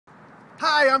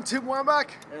Hi, I'm Tim Wambach.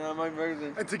 And I'm Mike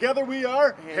Ferguson. And together we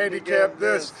are Handicap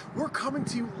This. We're coming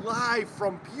to you live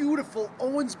from beautiful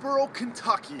Owensboro,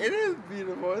 Kentucky. It is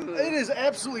beautiful, isn't it? It is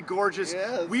absolutely gorgeous.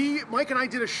 Yes. Mike and I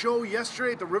did a show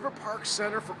yesterday at the River Park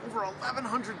Center for over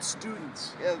 1,100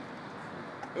 students. Yes.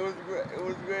 It was great. It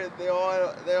was great. They all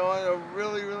had a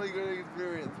really, really good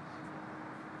experience.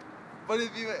 But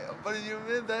if you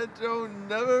missed that show,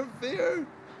 never fear.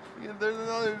 There's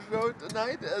another show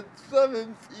tonight at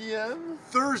 7 p.m.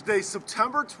 Thursday,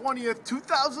 September 20th,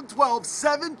 2012,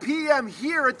 7 p.m.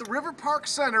 here at the River Park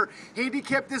Center.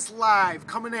 Handicap This live,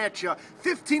 coming at you.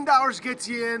 $15 gets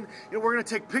you in. We're going to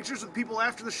take pictures with people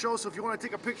after the show, so if you want to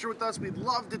take a picture with us, we'd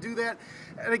love to do that.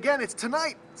 And again, it's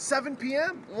tonight, 7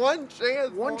 p.m. One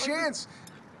chance. One chance.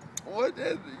 One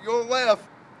chance. You'll laugh.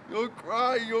 You'll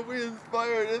cry, you'll be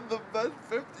inspired. It's the best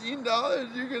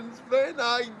 $15 you can spend,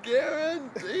 I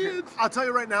guarantee it. I'll tell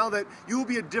you right now that you will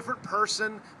be a different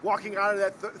person walking out of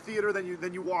that theater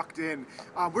than you walked in.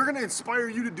 We're going to inspire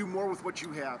you to do more with what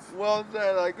you have. Well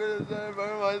said, I could have said it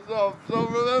by myself. So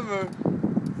remember,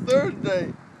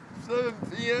 Thursday, 7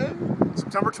 p.m.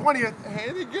 September 20th.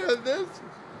 Handicap This.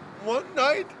 One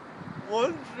night,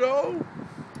 one show,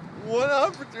 one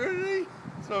opportunity,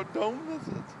 so don't miss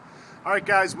it. All right,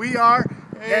 guys, we are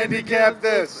Handicap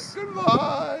This.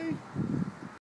 Goodbye.